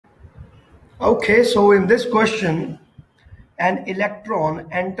Okay, so in this question, an electron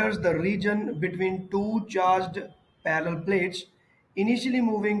enters the region between two charged parallel plates, initially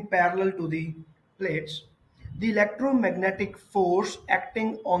moving parallel to the plates. The electromagnetic force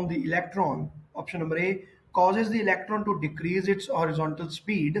acting on the electron, option number A, causes the electron to decrease its horizontal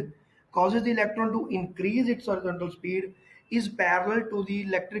speed, causes the electron to increase its horizontal speed, is parallel to the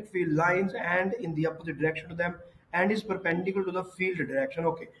electric field lines and in the opposite direction to them, and is perpendicular to the field direction.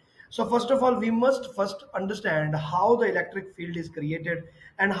 Okay. So first of all, we must first understand how the electric field is created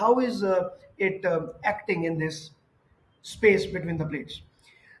and how is it acting in this space between the plates.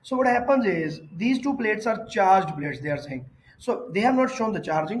 So what happens is these two plates are charged plates, they are saying. So they have not shown the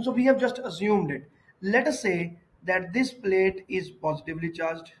charging, so we have just assumed it. Let us say that this plate is positively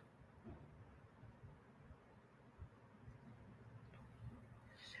charged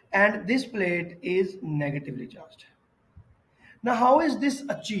and this plate is negatively charged. Now, how is this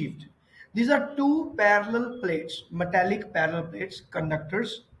achieved? These are two parallel plates, metallic parallel plates,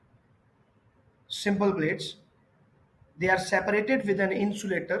 conductors, simple plates. They are separated with an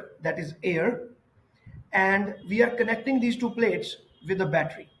insulator, that is air, and we are connecting these two plates with a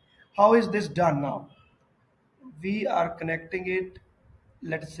battery. How is this done now? We are connecting it,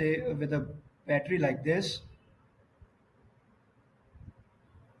 let's say, with a battery like this.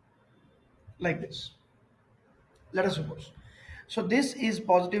 Let us suppose. So this is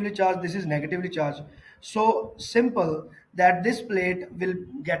positively charged, this is negatively charged. So simple that this plate will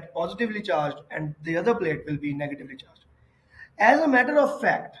get positively charged and the other plate will be negatively charged. As a matter of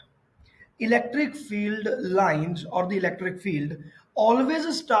fact, electric field lines or the electric field always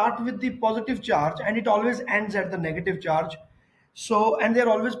start with the positive charge and it always ends at the negative charge. So, and they're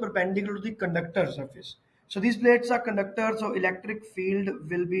always perpendicular to the conductor surface. So these plates are conductors, so electric field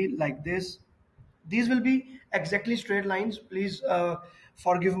will be like this. These will be exactly straight lines. Please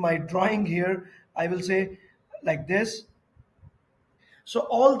forgive my drawing here. I will say like this. So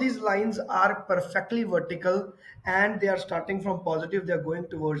all these lines are perfectly vertical and they are starting from positive, they are going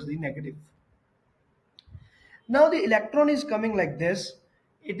towards the negative. Now the electron is coming like this.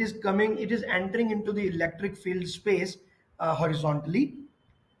 It is entering into the electric field space horizontally.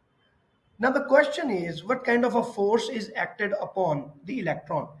 Now the question is, what kind of a force is acted upon the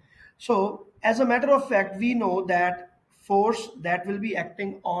electron? So as a matter of fact, we know that force that will be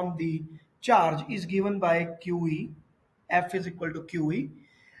acting on the charge is given by QE. F is equal to QE.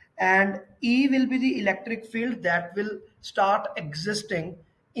 And E will be the electric field that will start existing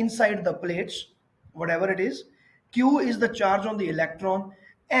inside the plates, whatever it is. Q is the charge on the electron,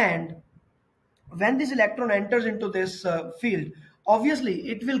 and when this electron enters into this field, obviously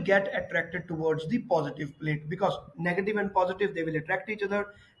it will get attracted towards the positive plate because negative and positive, they will attract each other,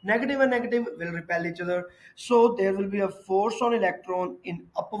 negative and negative will repel each other. So there will be a force on electron in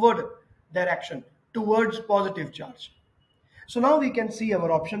upward direction towards positive charge. So now we can see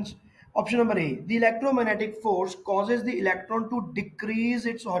our options. Option number A, the electromagnetic force causes the electron to decrease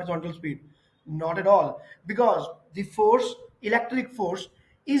its horizontal speed. Not at all, because the force, electric force,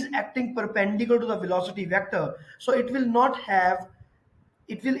 is acting perpendicular to the velocity vector. So it will not have,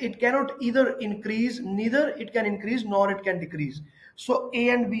 it cannot either increase, neither it can increase nor it can decrease. So A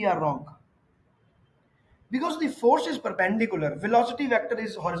and B are wrong. Because the force is perpendicular, velocity vector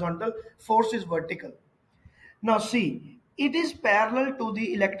is horizontal, force is vertical. Now see, it is parallel to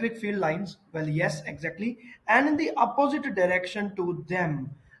the electric field lines. Well, yes, exactly. And in the opposite direction to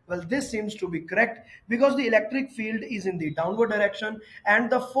them. Well, this seems to be correct because the electric field is in the downward direction and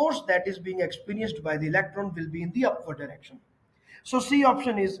the force that is being experienced by the electron will be in the upward direction. So C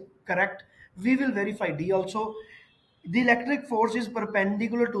option is correct. We will verify D also. The electric force is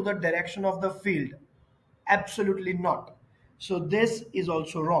perpendicular to the direction of the field. Absolutely not. So this is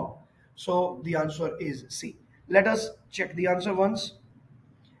also wrong. So the answer is C. Let us check the answer once.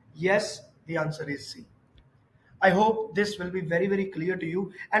 Yes, the answer is C. I hope this will be very, very clear to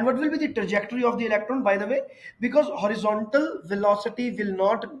you. And what will be the trajectory of the electron, by the way? Because horizontal velocity will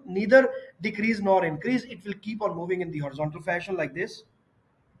not neither decrease nor increase. It will keep on moving in the horizontal fashion like this.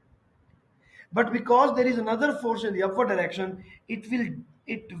 But because there is another force in the upward direction, it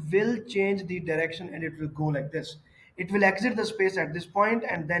will change the direction and it will go like this. It will exit the space at this point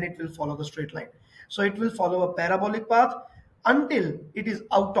and then it will follow the straight line. So it will follow a parabolic path until it is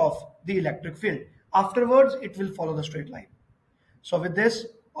out of the electric field. Afterwards, it will follow the straight line. So with this,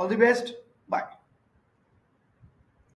 all the best. Bye.